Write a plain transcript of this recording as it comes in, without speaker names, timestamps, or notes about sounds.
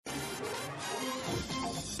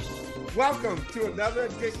Welcome to another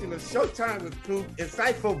edition of Showtime with Coop,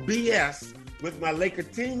 insightful BS with my Laker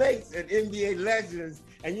teammates and NBA legends.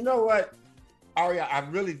 And you know what, Aria, I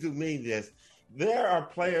really do mean this. There are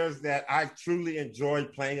players that I truly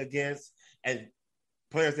enjoyed playing against and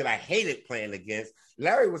players that I hated playing against.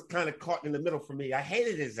 Larry was kind of caught in the middle for me. I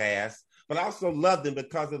hated his ass, but I also loved him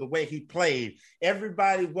because of the way he played.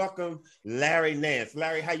 Everybody welcome Larry Nance.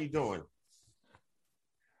 Larry, how you doing?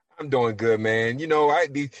 I'm doing good, man. You know,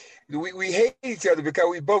 we hate each other because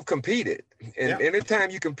we both competed. And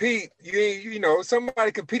anytime you compete,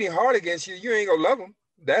 somebody competing hard against you, you ain't gonna love them.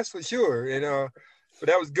 That's for sure. And but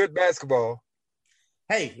that was good basketball.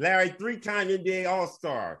 Hey, Larry, 3-time NBA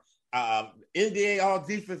All-Star, NBA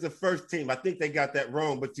All-Defensive First Team. I think they got that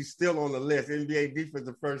wrong, but you're still on the list. NBA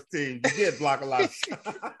Defensive First Team. You did block a lot of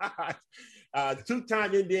shots.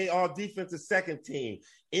 2-time NBA All-Defensive Second Team.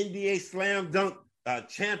 NBA Slam Dunk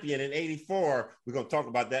champion in 84. We're going to talk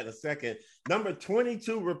about that in a second. Number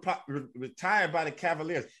 22 retired by the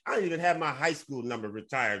Cavaliers. I don't even have my high school number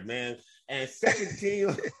retired, man. And second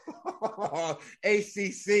team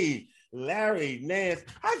ACC, Larry Nance.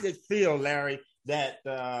 How does it feel, Larry, that,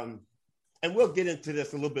 and we'll get into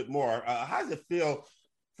this a little bit more. How does it feel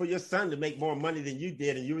for your son to make more money than you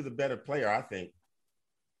did and you were the better player, I think?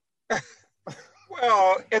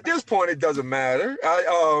 Well, at this point, it doesn't matter.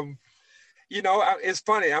 It's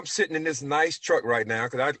funny. I'm sitting in this nice truck right now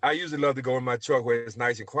because I usually love to go in my truck where it's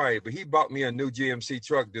nice and quiet. But he bought me a new GMC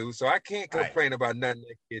truck, dude. So I can't complain about nothing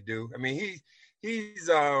that kid do. I mean, he's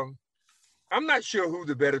I'm not sure who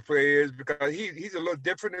the better player is because he's a little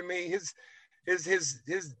different than me. His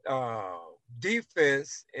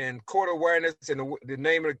defense and court awareness and the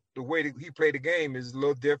name of the way that he played the game is a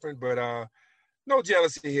little different. But no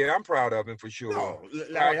jealousy here. I'm proud of him for sure. No,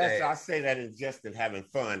 Larry, I say that in jest and having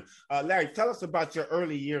fun. Larry, tell us about your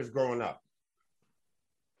early years growing up.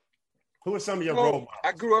 Who are some of your role models?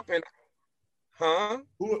 I grew up in,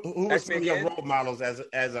 Who were some of your role models as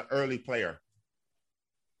an early player?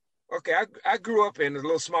 Okay, I grew up in a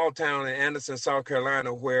little small town in Anderson, South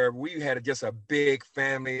Carolina, where we had just a big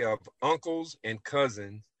family of uncles and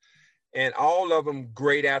cousins, and all of them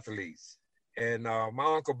great athletes. And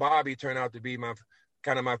my Uncle Bobby turned out to be my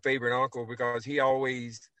favorite uncle because he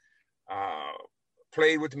always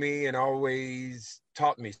played with me and always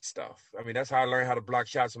taught me stuff. I mean, that's how I learned how to block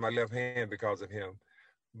shots with my left hand because of him.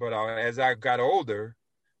 But as I got older,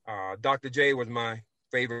 Dr. J was my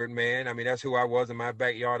favorite man. I mean, that's who I was in my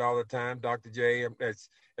backyard all the time, Dr. J, as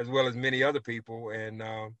well as many other people. And,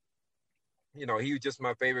 he was just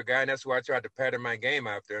my favorite guy. And that's who I tried to pattern my game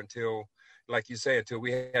after until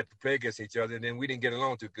we had to play against each other, and then we didn't get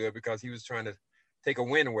along too good because he was trying to take a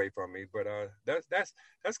win away from me. But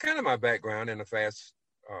that's kind of my background in a fast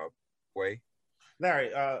way.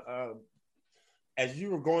 Larry, as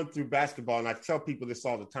you were going through basketball, and I tell people this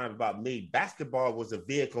all the time about me, basketball was a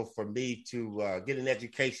vehicle for me to get an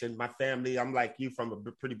education. My family, I'm like you, from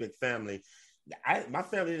a pretty big family. My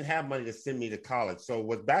family didn't have money to send me to college. So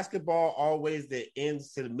was basketball always the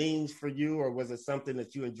ends to the means for you, or was it something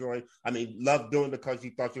that you loved doing because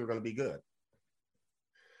you thought you were going to be good?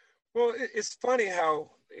 Well, it's funny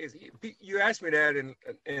how you asked me that,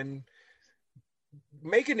 and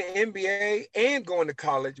making the NBA and going to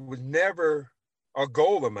college was never a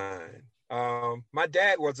goal of mine. My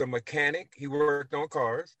dad was a mechanic. He worked on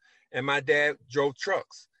cars, and my dad drove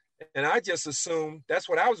trucks. And I just assumed that's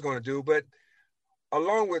what I was going to do. But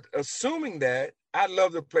along with assuming that, I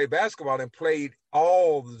love to play basketball and played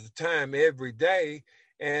all the time, every day.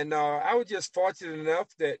 And I was just fortunate enough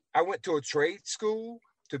that I went to a trade school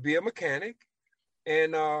to be a mechanic.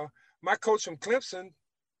 And my coach from Clemson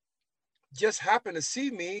just happened to see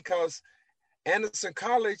me because Anderson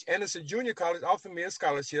Junior College offered me a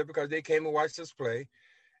scholarship because they came and watched us play.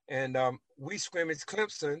 And we scrimmaged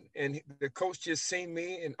Clemson, and the coach just seen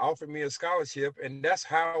me and offered me a scholarship, and that's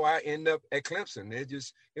how I end up at Clemson.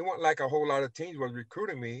 It wasn't like a whole lot of teams was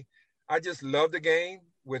recruiting me. I just loved the game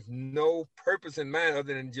with no purpose in mind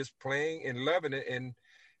other than just playing and loving it, and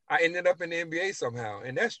I ended up in the NBA somehow,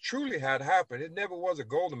 and that's truly how it happened. It never was a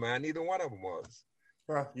goal of mine. Neither one of them was.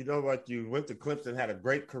 Well, you know what? You went to Clemson, had a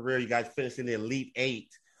great career. You guys finished in the Elite Eight.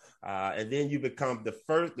 And then you become the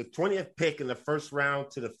 20th pick in the first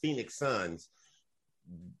round to the Phoenix Suns.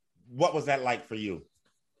 What was that like for you?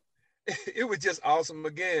 It was just awesome.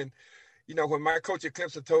 Again, when my coach at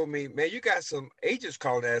Clemson told me, man, you got some agents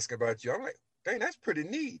calling asking about you. I'm like, dang, that's pretty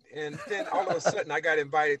neat. And then all of a sudden I got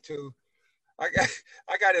invited to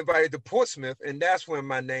Portsmouth, and that's when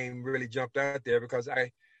my name really jumped out there because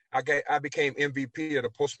I became MVP of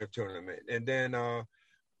the Portsmouth tournament. And then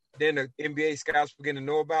then the NBA scouts began to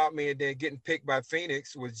know about me, and then getting picked by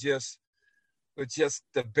Phoenix was just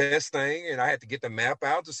the best thing. And I had to get the map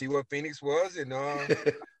out to see what Phoenix was, and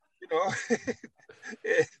you know,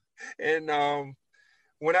 and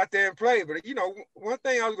went out there and played. But one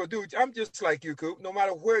thing I was gonna do, I'm just like you, Coop. No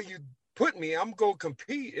matter where you put me, I'm gonna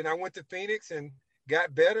compete. And I went to Phoenix and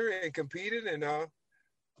got better and competed, and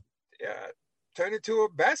turned into a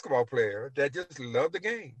basketball player that just loved the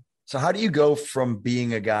game. So how do you go from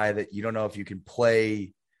being a guy that you don't know if you can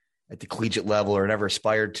play at the collegiate level or never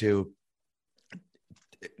aspired to,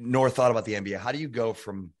 nor thought about the NBA? How do you go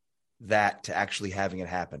from that to actually having it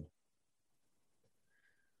happen?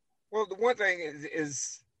 Well, the one thing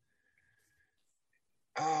is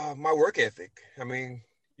my work ethic. I mean,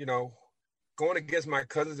 going against my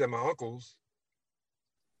cousins and my uncles,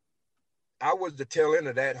 I was the tail end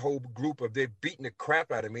of that whole group of they beating the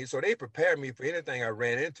crap out of me. So they prepared me for anything I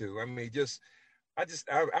ran into. I mean, I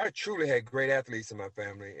truly had great athletes in my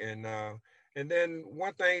family. And then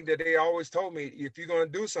one thing that they always told me, if you're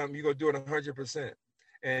going to do something, you're going to do it 100%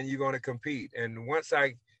 and you're going to compete. And once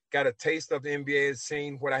I got a taste of the NBA and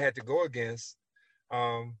seen what I had to go against,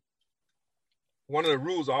 one of the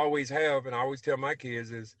rules I always have, and I always tell my kids,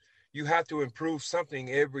 is you have to improve something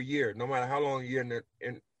every year, no matter how long you're in the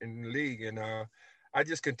league. And I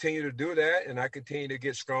just continue to do that, and I continue to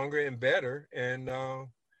get stronger and better. And,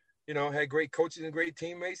 had great coaches and great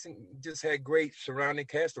teammates, and just had great surrounding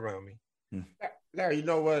cast around me. Larry, you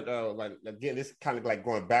know what? Again, this is kind of like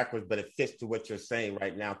going backwards, but it fits to what you're saying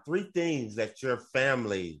right now. 3 things that your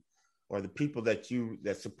family or the people that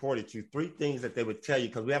supported you, 3 things that they would tell you,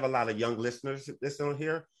 because we have a lot of young listeners on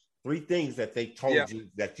here. 3 things that they told you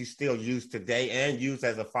that you still use today and use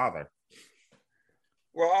as a father.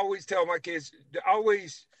 Well, I always tell my kids,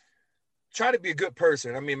 always try to be a good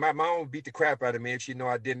person. I mean, my mom would beat the crap out of me if she knew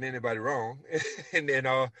I did anybody wrong.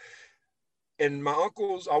 And my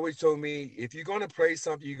uncles always told me, if you're going to play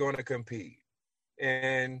something, you're going to compete,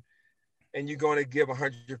 and you're going to give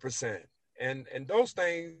 100%. And those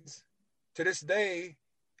things, to this day,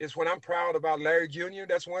 is when I'm proud about Larry Jr.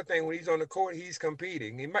 That's one thing. When he's on the court, he's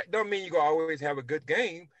competing. Don't mean you're going to always have a good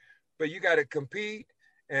game, but you got to compete.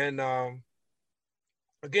 And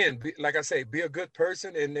again, like I say, be a good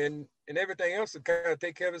person, and everything else will kind of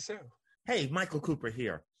take care of itself. Hey, Michael Cooper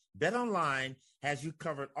here. BetOnline has you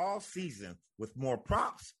covered all season with more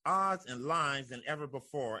props, odds, and lines than ever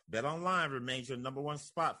before. BetOnline remains your number one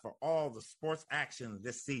spot for all the sports action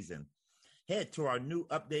this season. Head to our new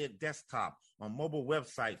updated desktop on mobile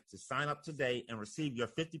website to sign up today and receive your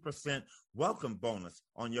 50% welcome bonus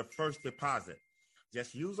on your first deposit.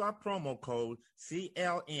 Just use our promo code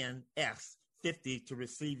CLNS50 to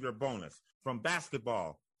receive your bonus. From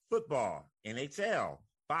basketball, football, NHL,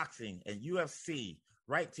 boxing, and UFC,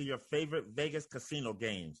 right to your favorite Vegas casino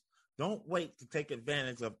games. Don't wait to take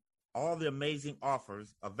advantage of all the amazing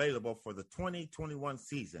offers available for the 2021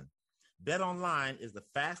 season. BetOnline is the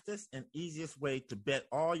fastest and easiest way to bet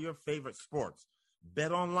all your favorite sports.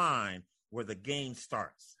 BetOnline, where the game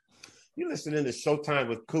starts. You're listening to Showtime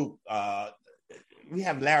with Coop. We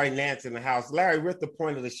have Larry Nance in the house. Larry, we're at the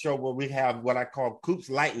point of the show where we have what I call Coop's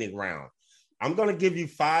lightning round. I'm going to give you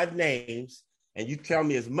 5 names, and you tell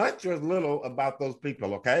me as much or as little about those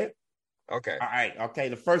people, okay? Okay. All right. Okay.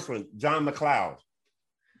 The first one, John McLeod.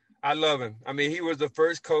 I love him. I mean, he was the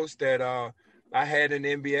first coach that I had in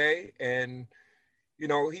the NBA, and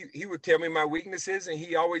he would tell me my weaknesses, and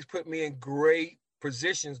he always put me in great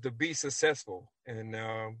positions to be successful. And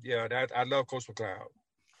I love Coach McLeod.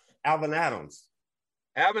 Alvin Adams.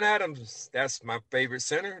 Alvin Adams, that's my favorite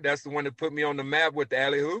center. That's the one that put me on the map with the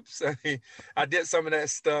alley hoops. I mean, I did some of that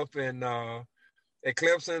stuff at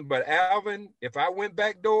Clemson, but Alvin, if I went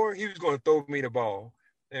back door, he was going to throw me the ball.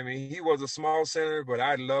 I mean, he was a small center, but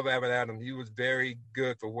I love Alvin Adams. He was very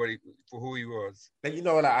good for who he was. And you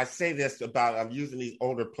know what? I say this about, I'm using these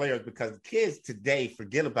older players because kids today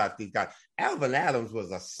forget about these guys. Alvin Adams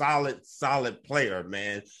was a solid player,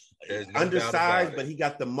 man. Undersized, but he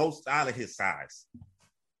got the most out of his size.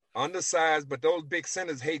 Undersized, but those big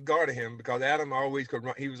centers hate guarding him because Adam always could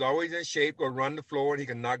run. He was always in shape, could run the floor, and he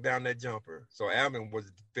could knock down that jumper. So Alvin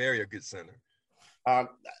was a good center.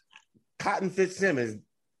 Cotton Fitzsimmons.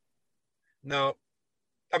 No,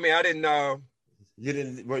 I mean I didn't. You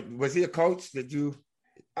didn't. Was he a coach? Did you?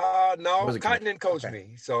 No, Cotton didn't coach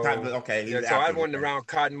me. So Cotton, okay. Yeah, so I wasn't around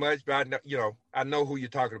Cotton much, but I know who you're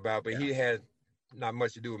talking about. But he had not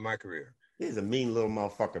much to do with my career. He's a mean little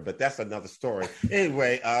motherfucker, but that's another story.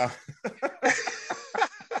 Anyway,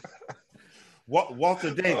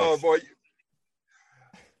 Walter Davis. Oh boy,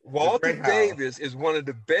 Walter Davis is one of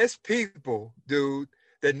the best people, dude,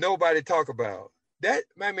 that nobody talk about.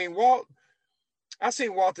 Walt. I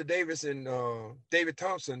seen Walter Davis and David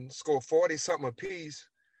Thompson score 40-something apiece,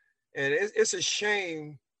 and it's a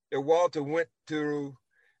shame that Walter went through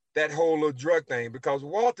that whole little drug thing, because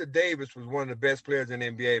Walter Davis was one of the best players in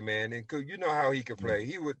the NBA, man. And you know how he could play.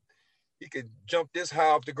 He could jump this high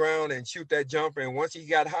off the ground and shoot that jumper, and once he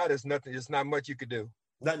got hot, there's not much you could do.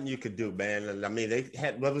 Nothing you could do, man. I mean, they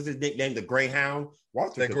had, what was his nickname? The Greyhound?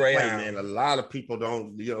 Walter could Greyhound. play, man. A lot of people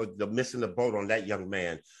don't, they're missing the boat on that young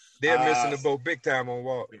man. They're missing the boat big time on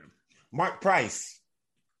Walt. Mark Price.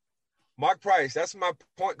 That's my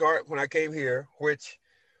point guard when I came here, which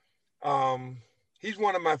he's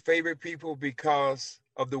one of my favorite people because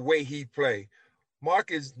of the way he play.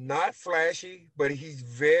 Mark is not flashy, but he's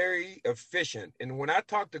very efficient. And when I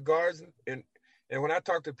talk to guards and when I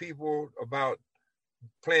talk to people about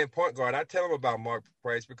playing point guard, I tell them about Mark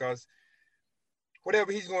Price, because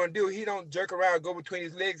whatever he's going to do, he don't jerk around, go between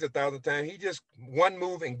his legs 1,000 times. He just one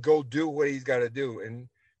move and go do what he's got to do. And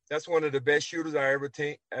that's one of the best shooters I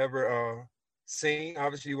ever seen.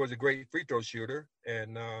 Obviously, he was a great free throw shooter.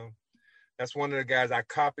 And that's one of the guys I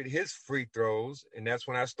copied his free throws. And that's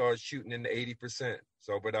when I started shooting in the 80%.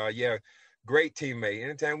 So, but yeah, great teammate.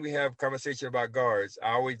 Anytime we have conversation about guards,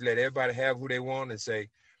 I always let everybody have who they want and say,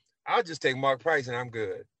 I'll just take Mark Price and I'm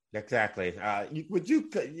good. Exactly. I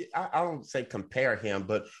don't say compare him,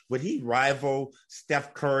 but would he rival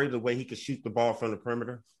Steph Curry the way he could shoot the ball from the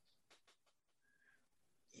perimeter?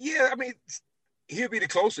 Yeah, I mean, he'll be the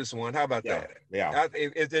closest one. How about that? Yeah.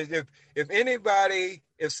 If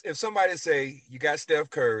somebody say you got Steph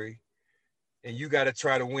Curry and you got to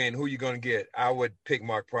try to win, who you going to get? I would pick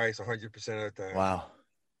Mark Price 100% of the time. Wow. How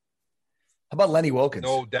about Lenny Wilkins?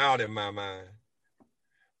 No doubt in my mind.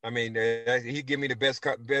 I mean, he give me the best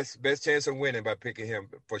chance of winning by picking him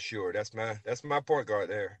for sure. That's my point guard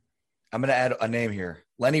there. I'm going to add a name here.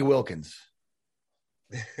 Lenny Wilkins.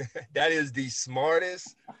 That is the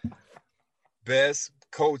smartest, best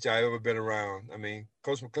coach I ever been around. I mean,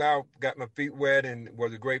 Coach McLeod got my feet wet and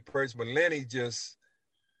was a great person, but Lenny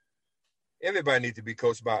everybody needs to be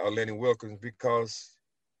coached by Lenny Wilkins, because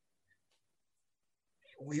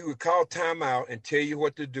he would call timeout and tell you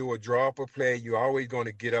what to do or draw up a play. You're always going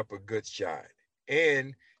to get up a good shot.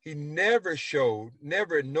 And he never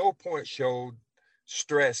at no point showed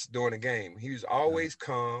stress during the game. He was always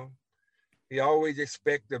calm. He always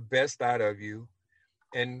expect the best out of you.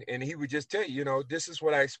 And he would just tell you, this is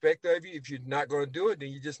what I expect of you. If you're not going to do it,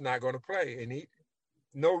 then you're just not going to play. And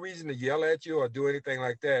no reason to yell at you or do anything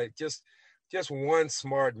like that. Just one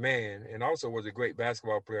smart man, and also was a great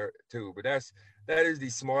basketball player too. But that is the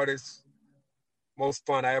smartest, most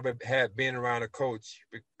fun I ever had being around a coach,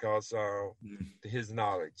 because his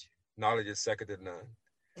knowledge is second to none.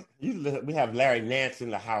 We have Larry Nance in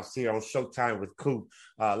the house here on Showtime with Coop.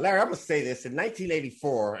 Larry, I'm going to say this. In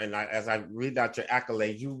 1984, and as I read out your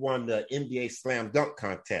accolades, you won the NBA Slam Dunk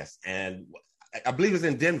Contest. And I believe it was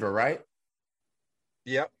in Denver, right?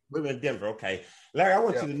 Yep. We were in Denver. Okay. Larry, I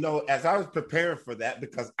want you to know, as I was preparing for that,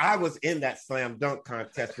 because I was in that slam dunk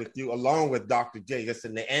contest with you, along with Dr. J.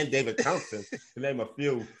 And David Thompson, to name a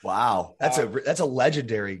few. Wow. That's a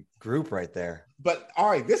legendary group right there. But all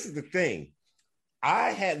right, this is the thing.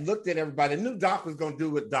 I had looked at everybody. I knew Doc was going to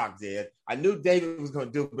do what Doc did. I knew David was going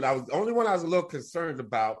to do, but the only one I was a little concerned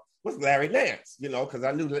about was Larry Nance, because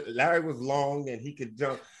I knew Larry was long and he could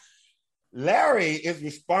jump. Larry Nance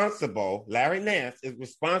is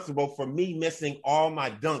responsible for me missing all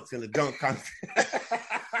my dunks in the dunk contest.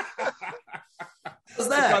 What's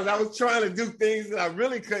that? Because I was trying to do things that I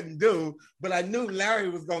really couldn't do, but I knew Larry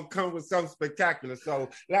was going to come with something spectacular. So,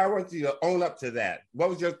 Larry, I want you to own up to that. What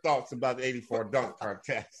was your thoughts about the 84 dunk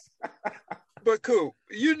contest? But cool.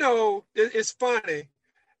 It's funny.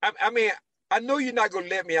 I mean, I know you're not going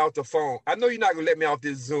to let me off the phone. I know you're not going to let me off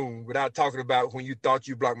this Zoom without talking about when you thought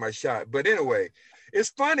you blocked my shot. But anyway, it's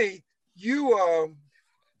funny.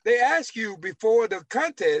 They asked you before the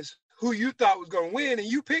contest who you thought was going to win, and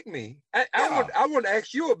you picked me. I want to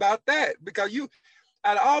ask you about that, because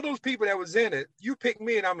out of all those people that was in it, you picked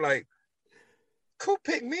me, and I'm like, who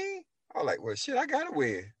picked me? I'm like, well, shit, I got to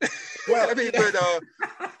win. Well, I mean,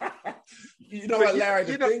 you know what, Larry,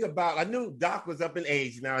 the thing about, I knew Doc was up in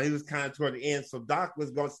age now. He was kind of toward the end. So Doc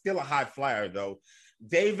was still a high flyer though.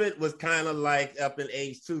 David was kind of like up in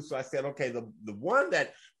age too. So I said, okay, the one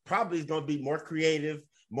that probably is going to be more creative,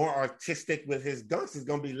 more artistic with his dunks is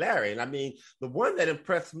going to be Larry. And I mean, the one that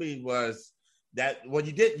impressed me was that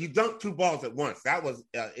you dunked two balls at once. That was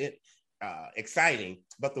exciting.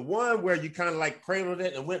 But the one where you kind of like cradled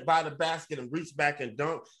it and went by the basket and reached back and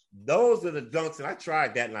dunked, those are the dunks. And I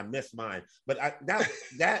tried that and I missed mine. But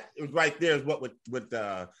that right there is what would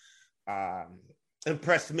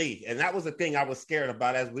impressed me. And that was the thing I was scared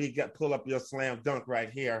about as we pull up your slam dunk right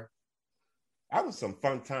here. That was some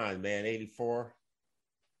fun time, man, 84.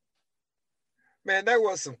 Man, that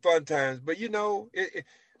was some fun times. But,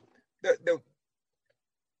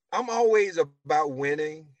 I'm always about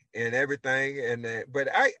winning and everything. But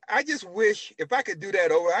I just wish if I could do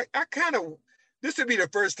that over, I kind of, this would be the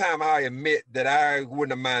first time I admit that I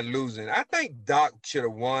wouldn't have mind losing. I think Doc should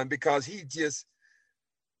have won because it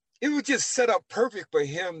was just set up perfect for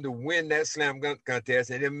him to win that slam dunk contest.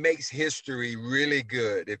 And it makes history really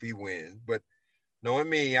good if he wins. But knowing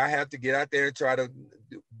me, I have to get out there and try to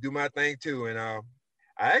do my thing too. And I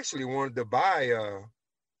actually wanted to buy a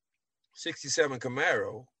 67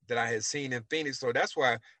 Camaro that I had seen in Phoenix. So that's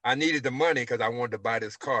why I needed the money, because I wanted to buy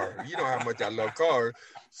this car. You know how much I love cars.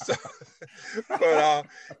 So, but,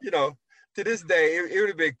 to this day, it would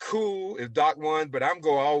have been cool if Doc won, but I'm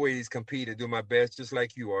going to always compete and do my best just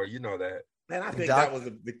like you are. You know that. And I think that was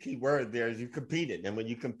the key word there is you competed. And when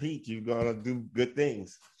you compete, you're going to do good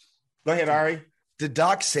things. Go ahead, Ari. Did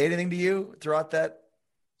Doc say anything to you throughout that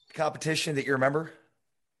competition that you remember?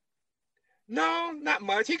 No, not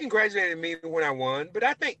much. He congratulated me when I won, but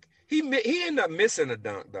I think he ended up missing a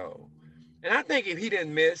dunk, though. And I think if he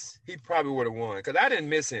didn't miss, he probably would have won, because I didn't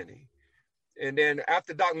miss any. And then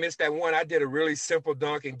after Doc missed that one, I did a really simple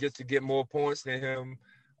dunk and just to get more points than him.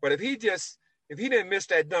 But if he didn't miss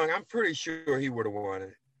that dunk, I'm pretty sure he would have won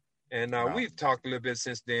it. And we've talked a little bit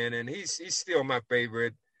since then, and he's still my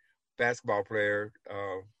favorite basketball player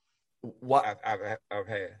I've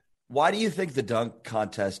had. Why do you think the dunk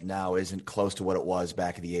contest now isn't close to what it was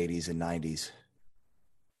back in the 80s and 90s?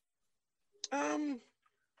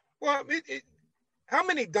 Well, how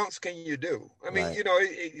many dunks can you do? I mean,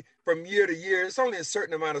 Right. From year to year, it's only a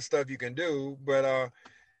certain amount of stuff you can do. But,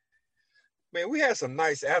 man, we had some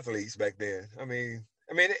nice athletes back then. I mean,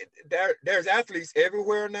 there's athletes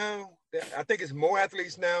everywhere now. I think it's more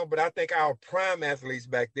athletes now, but I think our prime athletes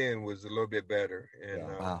back then was a little bit better. And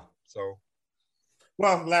Wow. So.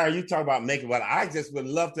 Well, Larry, you talk about making what I just would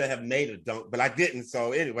love to have made a dunk, but I didn't.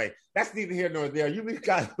 So anyway, that's neither here nor there. You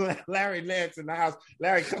got Larry Nance in the house.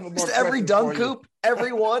 Larry, come on. Just every dunk hoop,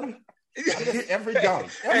 everyone. Every dunk.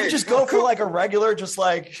 You just go for like a regular, just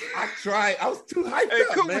like. I tried. I was too hyped Hey,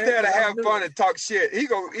 up, Coop was man. there to have fun and talk shit.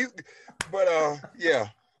 Yeah,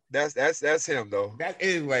 that's him though.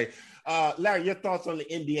 Anyway, Larry, your thoughts on the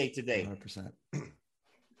NBA today?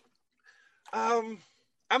 100%.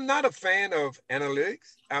 I'm not a fan of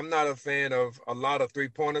analytics. I'm not a fan of a lot of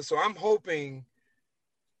three-pointers. So I'm hoping,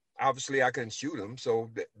 obviously, I can shoot them. So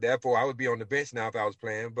therefore, I would be on the bench now if I was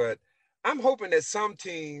playing. But I'm hoping that some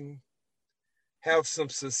team have some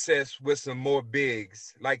success with some more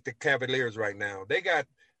bigs, like the Cavaliers right now. They got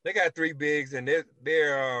 3 bigs, and they're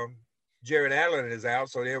Jared Allen is out,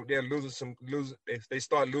 so they're losing. They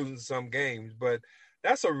start losing some games. But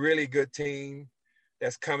that's a really good team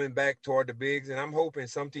that's coming back toward the bigs. And I'm hoping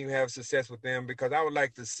some team have success with them, because I would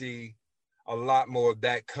like to see a lot more of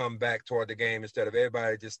that come back toward the game instead of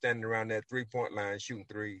everybody just standing around that 3-point line shooting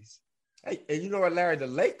threes. Hey, and you know what, Larry, the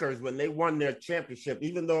Lakers, when they won their championship,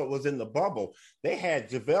 even though it was in the bubble, they had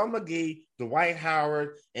JaVale McGee, Dwight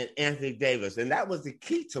Howard, and Anthony Davis. And that was the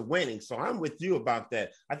key to winning. So I'm with you about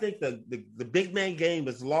that. I think the big man game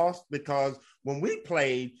is lost because when we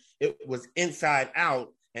played, it was inside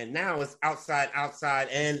out. And now it's outside,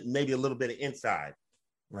 and maybe a little bit of inside.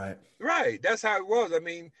 Right. That's how it was. I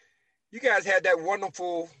mean, you guys had that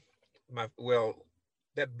wonderful,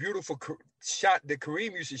 that beautiful shot that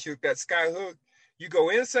Kareem used to shoot, that sky hook. You go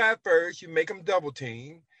inside first, you make them double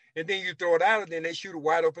team, and then you throw it out, and then they shoot a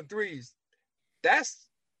wide open threes. That's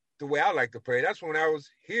the way I like to play. That's when I was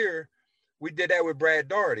here. We did that with Brad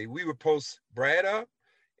Daugherty. We would post Brad up,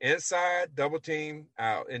 inside, double team,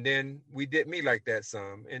 out. And then we did me like that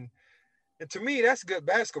some. And to me, that's good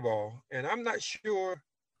basketball. And I'm not sure.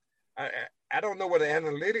 I don't know whether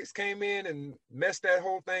analytics came in and messed that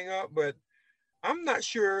whole thing up, but I'm not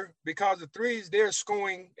sure, because the threes they're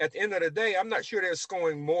scoring at the end of the day, I'm not sure they're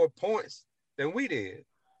scoring more points than we did.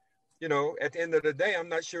 At the end of the day, I'm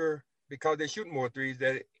not sure, because they're shooting more threes,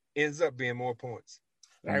 that it ends up being more points.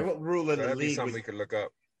 All right, what rule in the league? Something we could look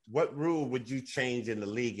up. What rule would you change in the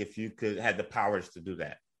league if you had the powers to do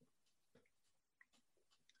that?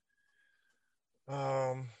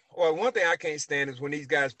 Well, one thing I can't stand is when these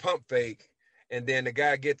guys pump fake, and then the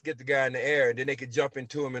guy get the guy in the air, and then they could jump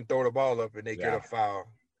into him and throw the ball up, and they get a foul.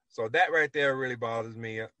 So that right there really bothers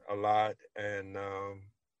me a lot. And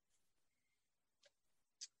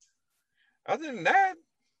other than that,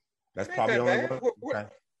 that's probably the only one.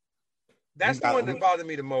 That's the one that bothers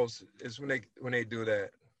me the most, is when they do that.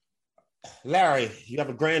 Larry, you have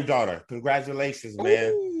a granddaughter. Congratulations,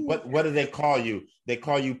 man. Ooh. What do they call you? They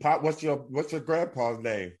call you Pop. What's your grandpa's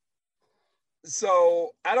name?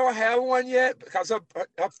 So I don't have one yet because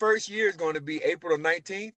her first year is going to be April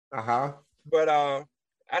 19th. Uh-huh. But I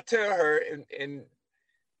tell her, and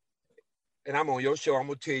I'm on your show, I'm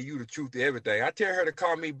gonna tell you the truth of everything. I tell her to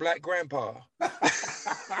call me Black Grandpa.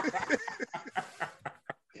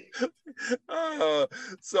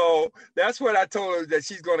 So that's what I told her that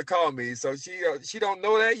she's gonna call me. So she don't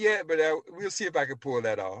know that yet, but we'll see if I can pull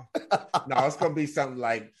that off. No, it's gonna be something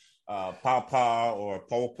like Papa or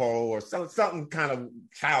Popo or something kind of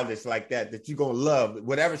childish like that you're gonna love.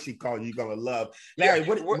 Whatever she calls you, you're gonna love. Larry,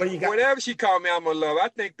 yeah, what do you got? Whatever she called me, I'm gonna love. I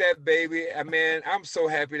think that baby, man, I'm so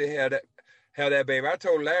happy to have that baby. I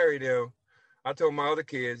told Larry though. I told my other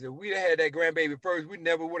kids, if we'd had that grandbaby first, we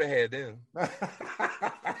never would have had them.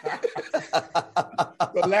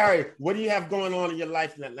 So, Larry, what do you have going on in your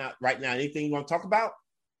life right now? Anything you want to talk about?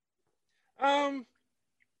 Well,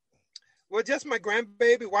 just my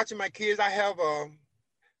grandbaby, watching my kids. I have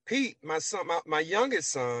Pete, my son, my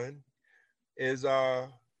youngest son, is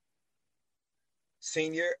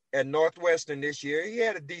senior at Northwestern this year. He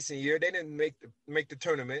had a decent year. They didn't make the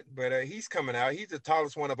tournament, but he's coming out. He's the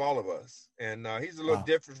tallest one of all of us, and he's a little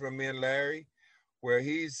different from me and Larry, where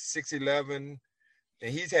he's 6'11",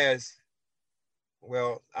 and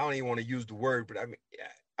well, I don't even want to use the word, but I mean,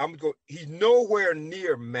 he's nowhere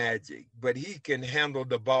near magic, but he can handle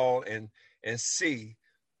the ball and see.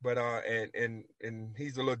 But and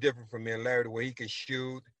he's a little different from me and Larry, the way he can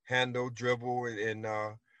shoot, handle, dribble, and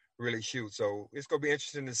really shoot. So it's gonna be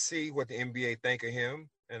interesting to see what the NBA think of him.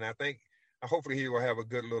 And I think hopefully he will have a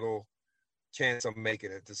good little chance of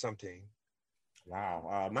making it to some team.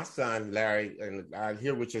 Wow. My son, Larry, and I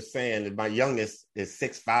hear what you're saying, and my youngest is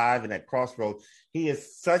 6'5", and at Crossroads, he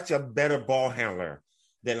is such a better ball handler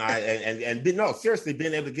than no, seriously,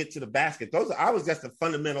 being able to get to the basket. I was just a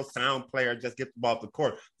fundamental sound player, just get the ball off the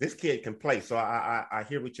court. This kid can play. So I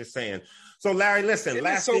hear what you're saying. So Larry, listen,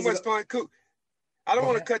 it's so much fun. Cool. I don't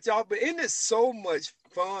want to cut you off, but isn't it so much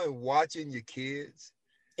fun watching your kids?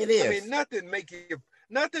 It is. I mean, nothing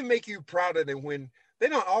make you prouder than when they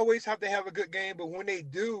don't always have to have a good game, but when they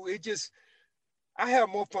do, I have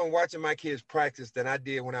more fun watching my kids practice than I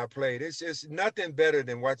did when I played. It's just nothing better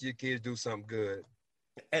than watching your kids do something good.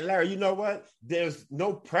 And Larry, you know what? There's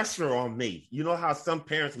no pressure on me. You know how some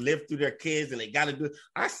parents live through their kids and they got to do it.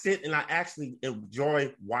 I sit and I actually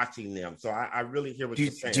enjoy watching them. So I really hear what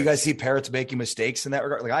you're saying. Do you guys see parents making mistakes in that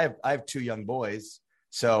regard? Like I have two young boys,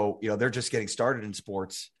 so they're just getting started in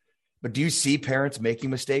sports. But do you see parents making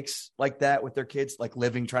mistakes like that with their kids, like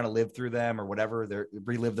trying to live through them or whatever,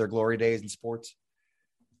 relive their glory days in sports?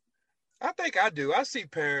 I think I do. I see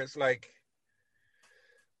parents like,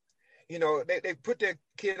 they put their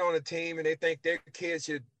kid on a team and they think their kid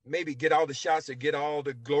should maybe get all the shots or get all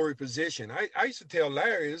the glory position. I used to tell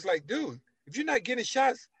Larry, it's like, dude, if you're not getting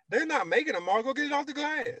shots, they're not making them, Mark. Go get it off the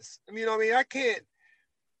glass. I can't.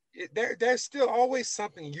 There's still always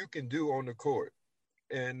something you can do on the court.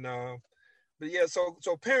 And but yeah, so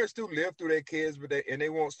parents do live through their kids, but they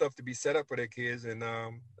want stuff to be set up for their kids. And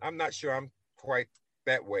I'm not sure I'm quite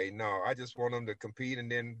that way. No, I just want them to compete,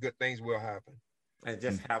 and then good things will happen. And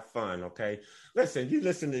just have fun, okay? Listen, you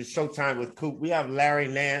listen to Showtime with Coop. We have Larry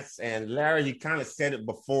Nance, and Larry, you kind of said it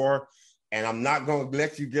before, and I'm not going to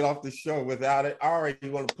let you get off the show without it. All right,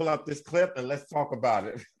 you want to pull up this clip and let's talk about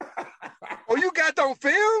it. Oh, you got on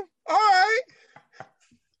film? All right.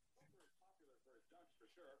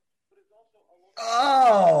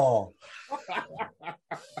 Oh.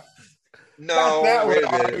 No, wait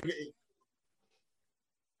a minute.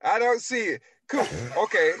 I don't see it. Cool.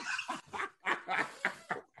 Okay.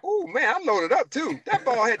 Oh, man, I loaded up, too. That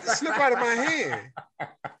ball had to slip out of my hand.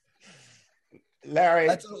 Larry.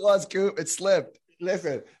 That's what it was, Coop. It slipped.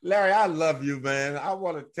 Listen, Larry, I love you, man. I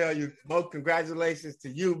want to tell you most congratulations to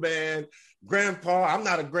you, man. Grandpa, I'm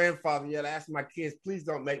not a grandfather yet. I ask my kids, please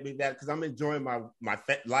don't make me that because I'm enjoying my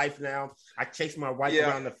life now. I chase my wife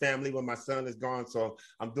around the family when my son is gone, so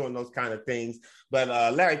I'm doing those kind of things. But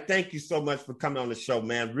Larry, thank you so much for coming on the show,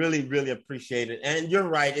 man. Really, really appreciate it. And you're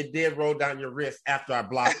right, it did roll down your wrist after I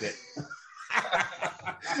blocked it.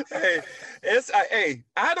 Hey,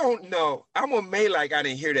 I don't know. I'm gonna make like I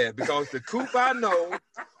didn't hear that because the Coop I know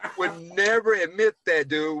would never admit that,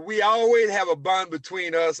 dude. We always have a bond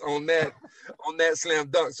between us on that slam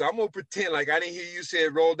dunk. So I'm gonna pretend like I didn't hear you say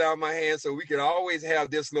it roll down my hand, so we can always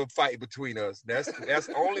have this little fight between us. That's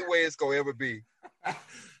the only way it's gonna ever be.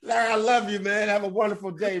 Larry, I love you, man. Have a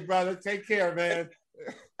wonderful day, brother. Take care, man.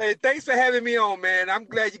 Hey, thanks for having me on, man. I'm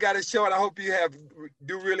glad you got a show, and I hope you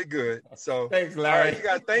do really good. So, thanks, Larry.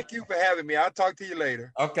 All right, thank you for having me. I'll talk to you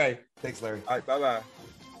later. Okay. Thanks, Larry. All right,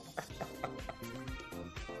 bye-bye.